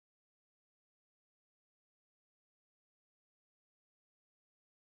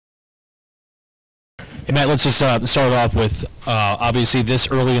Hey, Matt, let's just start off with obviously this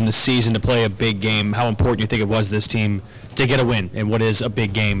early in the season to play a big game. How important do you think it was this team to get a win in what is a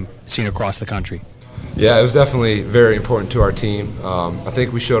big game seen across the country? Yeah, it was definitely very important to our team. I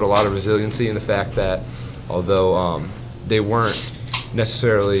think we showed a lot of resiliency in the fact that although they weren't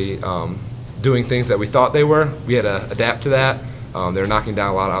necessarily doing things that we thought they were, we had to adapt to that. They were knocking down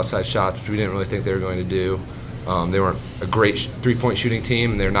a lot of outside shots, which we didn't really think they were going to do. They weren't a great three-point shooting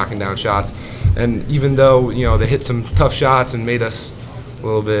team, and they were knocking down shots. And even though they hit some tough shots and made us a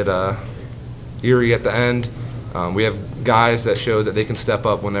little bit eerie at the end, we have guys that show that they can step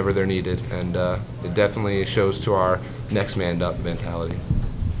up whenever they're needed, and it definitely shows to our next man up mentality.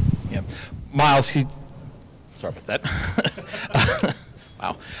 Yeah, Myles, sorry about that.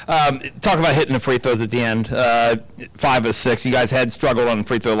 Wow. Talk about hitting the free throws at the end. 5 of 6. You guys had struggled on the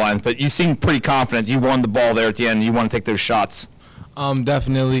free throw lines, but you seemed pretty confident. You won the ball there at the end. You want to take those shots.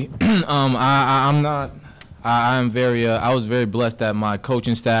 Definitely. I was very blessed that my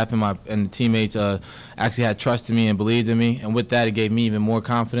coaching staff and the teammates actually had trusted me and believed in me, and with that, it gave me even more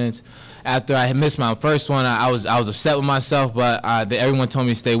confidence. After I had missed my first one, I was upset with myself, but everyone told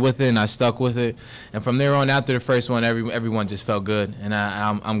me to stay with it, and I stuck with it. And from there on, after the first one, everyone just felt good, and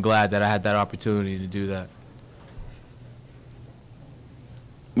I'm glad that I had that opportunity to do that.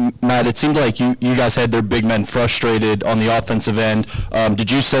 Matt, it seemed like you guys had their big men frustrated on the offensive end.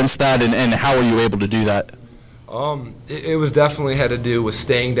 Did you sense that, and how were you able to do that? It was definitely had to do with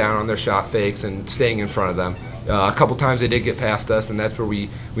staying down on their shot fakes and staying in front of them. A couple times they did get past us, and that's where we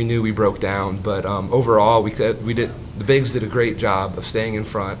knew we broke down. But overall, the bigs did a great job of staying in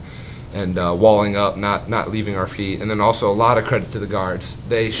front and walling up, not leaving our feet. And then also a lot of credit to the guards.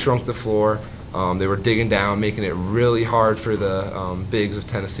 They shrunk the floor. They were digging down, making it really hard for the bigs of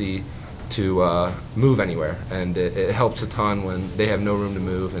Tennessee to move anywhere. And it helps a ton when they have no room to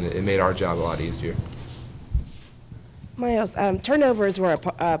move, and it made our job a lot easier. Myles, turnovers were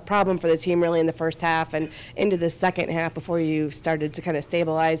a problem for the team really in the first half and into the second half before you started to kind of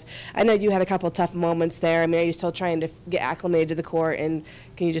stabilize. I know you had a couple of tough moments there. I mean, are you still trying to get acclimated to the court, and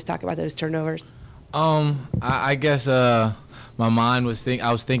can you just talk about those turnovers? I guess my mind was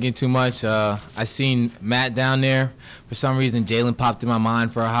I was thinking too much. I seen Matt down there. For some reason, Jalen popped in my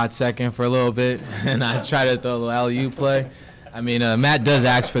mind for a hot second for a little bit, and I tried to throw a little alley-oop play. I mean, Matt does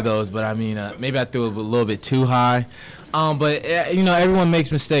ask for those, but I mean, maybe I threw it a little bit too high. But everyone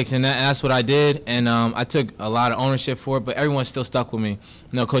makes mistakes, and that's what I did, and I took a lot of ownership for it. But everyone still stuck with me.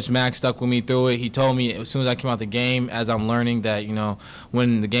 Coach Mack stuck with me through it. He told me as soon as I came out the game, as I'm learning that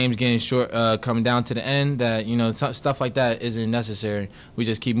when the game's getting short, coming down to the end, that stuff like that isn't necessary. We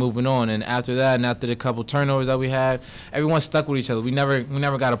just keep moving on. And after that, and after the couple turnovers that we had, everyone stuck with each other. We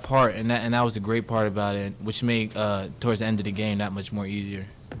never got apart, and that was the great part about it, which made towards the end of the game that much more easier.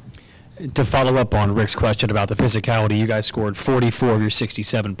 To follow up on Rick's question about the physicality, you guys scored 44 of your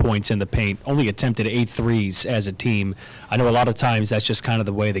 67 points in the paint, only attempted 8 threes as a team. I know a lot of times that's just kind of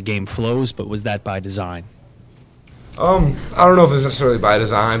the way the game flows, but was that by design? I don't know if it was necessarily by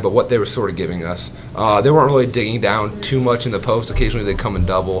design, but what they were sort of giving us. They weren't really digging down too much in the post. Occasionally they'd come and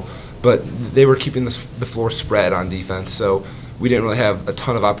double, but they were keeping the floor spread on defense, so we didn't really have a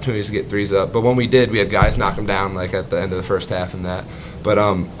ton of opportunities to get threes up. But when we did, we had guys knock them down like at the end of the first half and that. But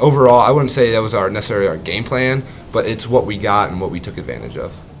overall, I wouldn't say that was necessarily our game plan, but it's what we got and what we took advantage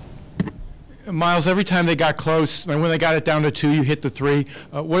of. Myles, every time they got close, and when they got it down to 2, you hit the 3.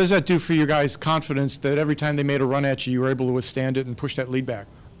 What does that do for your guys' confidence that every time they made a run at you, you were able to withstand it and push that lead back?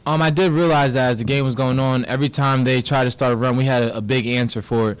 I did realize that as the game was going on, every time they tried to start a run, we had a big answer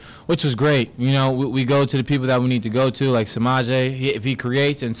for it, which was great. We go to the people that we need to go to, like Samaje. If he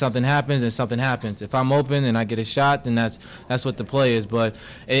creates and something happens, then something happens. If I'm open and I get a shot, then that's what the play is. But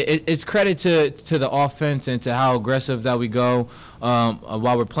it's credit to the offense and to how aggressive that we go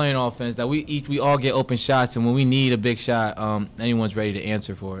while we're playing offense, that we all get open shots, and when we need a big shot, anyone's ready to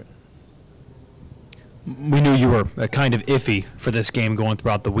answer for it. We knew you were kind of iffy for this game going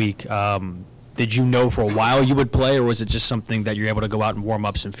throughout the week. Did you know for a while you would play, or was it just something that you're able to go out and warm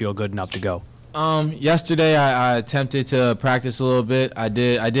ups and feel good enough to go? Yesterday I attempted to practice a little bit. I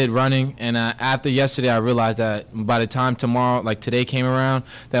did running, and after yesterday I realized that by the time tomorrow, like today came around,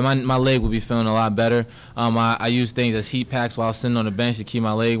 that my leg would be feeling a lot better. I used things as heat packs while sitting on the bench to keep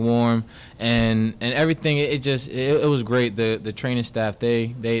my leg warm, and everything. It was great. The training staff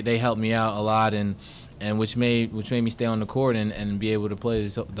they helped me out a lot, and which made me stay on the court and be able to play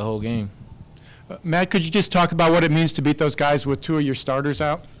the whole game. Matt, could you just talk about what it means to beat those guys with 2 of your starters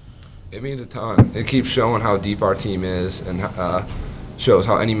out? It means a ton. It keeps showing how deep our team is and shows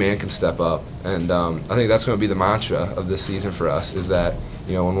how any man can step up. And I think that's going to be the mantra of this season for us, is that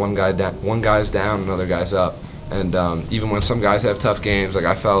You know, when one guy's down, another guy's up. And even when some guys have tough games, like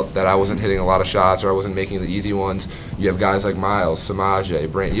I felt that I wasn't hitting a lot of shots or I wasn't making the easy ones, you have guys like Myles,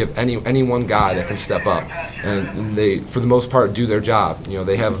 Samaje, Brant. You have any one guy that can step up, and they, for the most part, do their job. You know,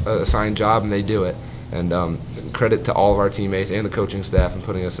 they have a assigned job and they do it. And credit to all of our teammates and the coaching staff in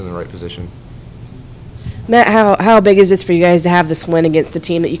putting us in the right position. Matt, how big is this for you guys to have this win against a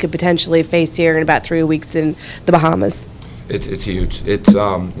team that you could potentially face here in about 3 weeks in the Bahamas? It's huge. It's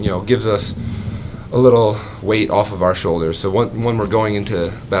you know, gives us a little weight off of our shoulders. So when we're going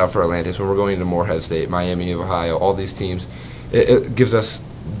into Battle for Atlantis, when we're going into Morehead State, Miami of Ohio, all these teams, it gives us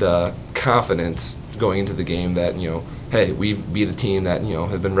the confidence going into the game that, you know, hey, we beat a team that, you know,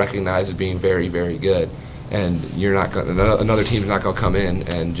 has been recognized as being very, very good, and you're not gonna, another team's not going to come in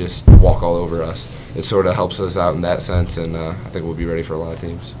and just walk all over us. It sort of helps us out in that sense, and I think we'll be ready for a lot of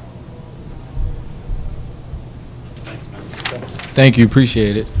teams. Thank you,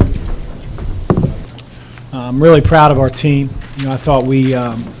 appreciate it. I'm really proud of our team. You know, I thought we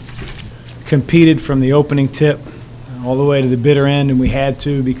competed from the opening tip all the way to the bitter end, and we had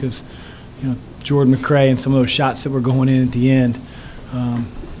to because, you know, Jordan McCray and some of those shots that were going in at the end.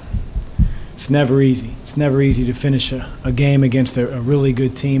 It's never easy. It's never easy to finish a game against a really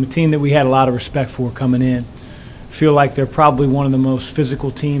good team, a team that we had a lot of respect for coming in. I feel like they're probably one of the most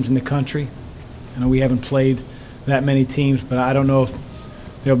physical teams in the country. I know we haven't played that many teams, but I don't know if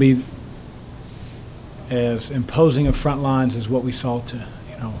they'll be as imposing of front lines as what we saw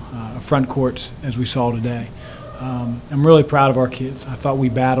front courts as we saw today. I'm really proud of our kids. I thought we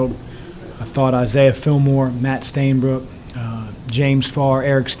battled. I thought Isaiah Fillmore, Matt Stainbrook, James Farr,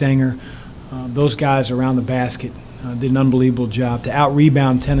 Eric Stenger, those guys around the basket did an unbelievable job to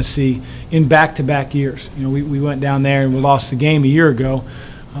out-rebound Tennessee in back-to-back years. You know, we went down there and we lost the game a year ago,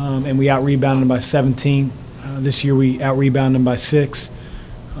 and we out-rebounded them by 17. This year we out-rebounded them by 6.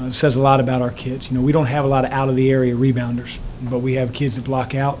 It says a lot about our kids. You know, we don't have a lot of out-of-the-area rebounders, but we have kids that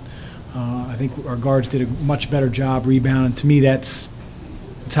block out. I think our guards did a much better job rebounding. To me, that's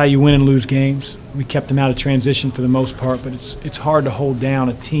how you win and lose games. We kept them out of transition for the most part, but it's hard to hold down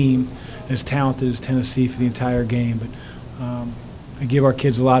a team as talented as Tennessee for the entire game. But I give our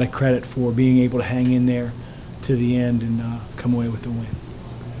kids a lot of credit for being able to hang in there to the end and come away with the win.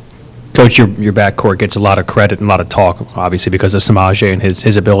 Coach, your backcourt gets a lot of credit and a lot of talk, obviously, because of Samaje and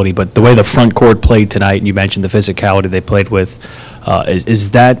his ability. But the way the front court played tonight, and you mentioned the physicality they played with,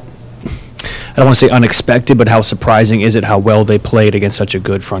 is that, I don't want to say unexpected, but how surprising is it how well they played against such a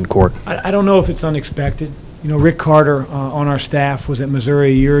good front court? I don't know if it's unexpected. You know, Rick Carter on our staff was at Missouri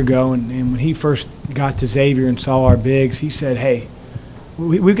a year ago, and when he first got to Xavier and saw our bigs, he said, hey,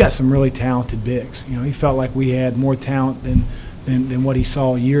 we've got some really talented bigs. You know, he felt like we had more talent than what he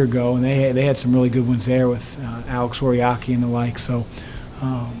saw a year ago, and they had some really good ones there with Alex Oriaki and the like. So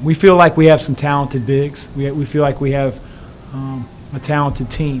we feel like we have some talented bigs. We feel like we have a talented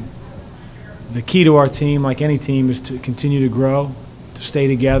team. The key to our team, like any team, is to continue to grow, to stay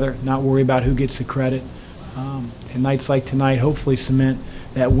together, not worry about who gets the credit. And nights like tonight hopefully cement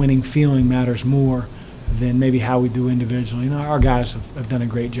that winning feeling matters more than maybe how we do individually. You know, our guys have done a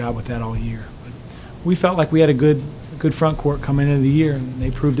great job with that all year. But we felt like we had a good front court coming into the year, and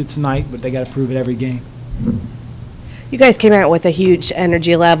they proved it tonight, but they got to prove it every game. You guys came out with a huge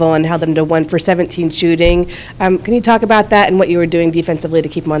energy level and held them to 1 for 17 shooting. Can you talk about that and what you were doing defensively to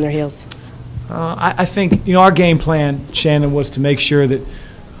keep them on their heels? I think, you know, our game plan, Shannon, was to make sure that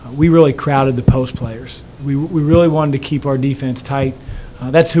we really crowded the post players. We really wanted to keep our defense tight.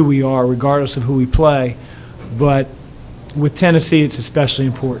 That's who we are, regardless of who we play. But with Tennessee, it's especially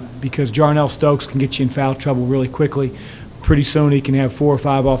important because Jarnell Stokes can get you in foul trouble really quickly. Pretty soon he can have 4 or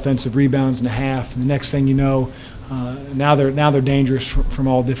 5 offensive rebounds in a half, and the next thing you know, now they're dangerous from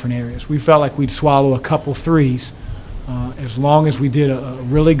all different areas. We felt like we'd swallow a couple threes as long as we did a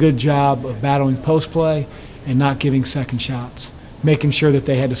really good job of battling post play and not giving second shots, making sure that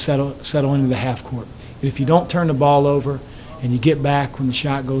they had to settle into the half court. And if you don't turn the ball over and you get back when the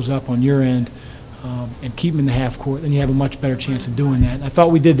shot goes up on your end and keep them in the half court, then you have a much better chance of doing that. And I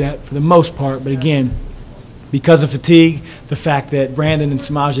thought we did that for the most part, but again, because of fatigue, the fact that Brandon and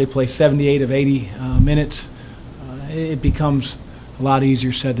Samaje play 78 of 80 minutes, it becomes a lot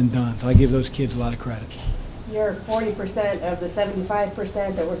easier said than done. So I give those kids a lot of credit. Your 40% of the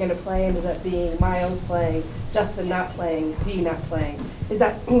 75% that we're going to play ended up being Myles playing, Justin not playing, D not playing. Is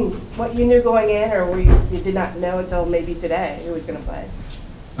that what you knew going in, or you did not know until maybe today who was going to play?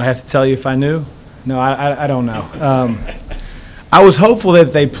 I have to tell you if I knew. No, I don't know. I was hopeful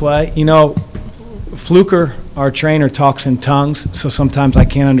that they'd play. You know, Fluker our trainer talks in tongues, so sometimes I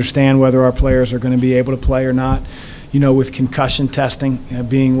can't understand whether our players are going to be able to play or not. With concussion testing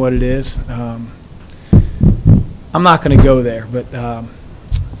being what it is, I'm not going to go there. But I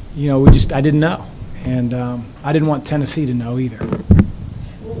didn't know, and I didn't want Tennessee to know either.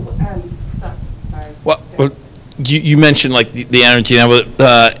 Sorry. Well, you mentioned like the energy.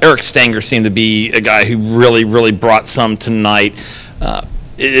 Eric Stanger seemed to be a guy who really brought some tonight.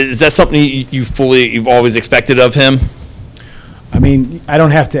 Is that something you've always expected of him? I mean, I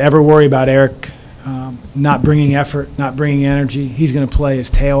don't have to ever worry about Eric not bringing effort, not bringing energy. He's going to play his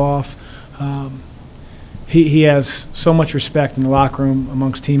tail off. He has so much respect in the locker room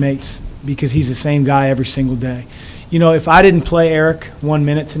amongst teammates because he's the same guy every single day. If I didn't play Eric 1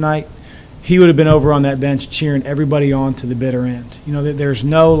 minute tonight, he would have been over on that bench cheering everybody on to the bitter end. There's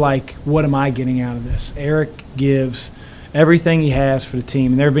no, what am I getting out of this? Eric gives everything he has for the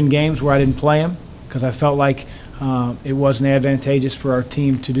team. And there have been games where I didn't play him because I felt like it wasn't advantageous for our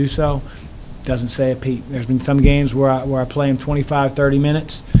team to do so. Doesn't say a peep. There's been some games where I play him 25, 30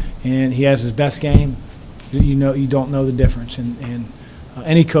 minutes, and he has his best game. You don't know the difference. And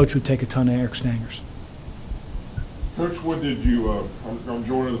any coach would take a ton of Eric Stangers. Coach, what did you, I'm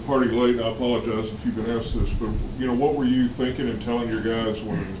joining the party late, and I apologize if you've been asked this, but, what were you thinking and telling your guys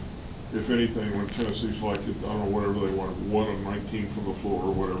when, if anything, when Tennessee's like, I don't know, whatever they wanted, 1 of 19 from the floor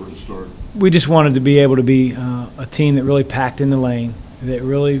or whatever to start? We just wanted to be able to be a team that really packed in the lane, that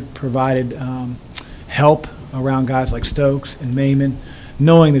really provided help around guys like Stokes and Mayman,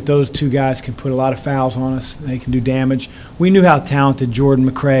 knowing that those two guys can put a lot of fouls on us. They can do damage. We knew how talented Jordan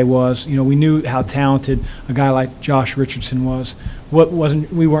McRae was. We knew how talented a guy like Josh Richardson was.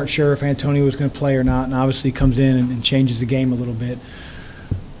 We weren't sure if Antonio was going to play or not, and obviously he comes in and changes the game a little bit.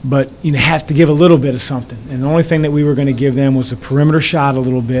 But you have to give a little bit of something. And the only thing that we were going to give them was a perimeter shot a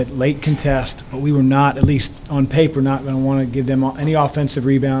little bit, late contest. But we were not, at least on paper, not going to want to give them any offensive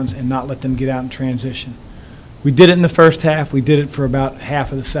rebounds and not let them get out in transition. We did it in the first half. We did it for about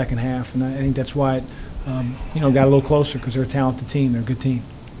half of the second half. And I think that's why it got a little closer because they're a talented team. They're a good team.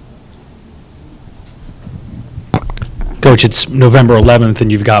 Coach, it's November 11th,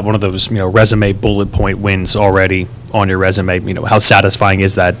 and you've got one of those, resume bullet point wins already on your resume. How satisfying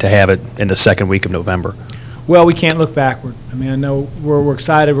is that to have it in the second week of November? Well, we can't look backward. I mean, I know we're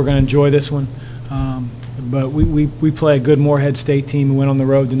excited. We're going to enjoy this one. But we play a good Morehead State team who went on the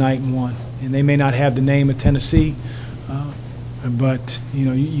road tonight and won. And they may not have the name of Tennessee, but,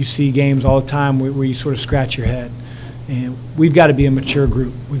 you see games all the time where you sort of scratch your head. And we've got to be a mature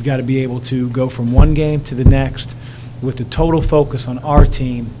group. We've got to be able to go from one game to the next with the total focus on our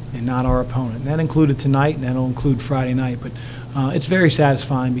team and not our opponent. And that included tonight, and that'll include Friday night. But it's very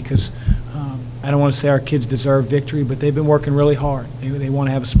satisfying because I don't want to say our kids deserve victory, but they've been working really hard. They want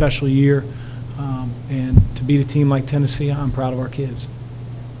to have a special year. And to beat a team like Tennessee, I'm proud of our kids.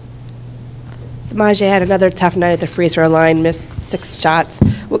 Samaje had another tough night at the free throw line, missed 6 shots.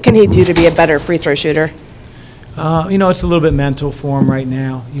 What can he do to be a better free throw shooter? It's a little bit mental for him right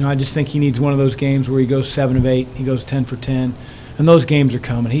now. I just think he needs one of those games where he goes 7 of 8, he goes 10 for 10, and those games are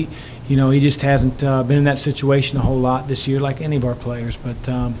coming. He just hasn't been in that situation a whole lot this year, like any of our players.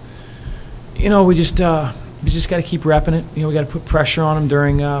 But we just got to keep repping it. We got to put pressure on him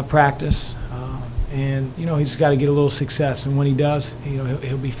during practice, and he's got to get a little success. And when he does,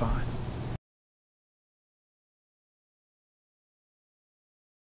 he'll be fine.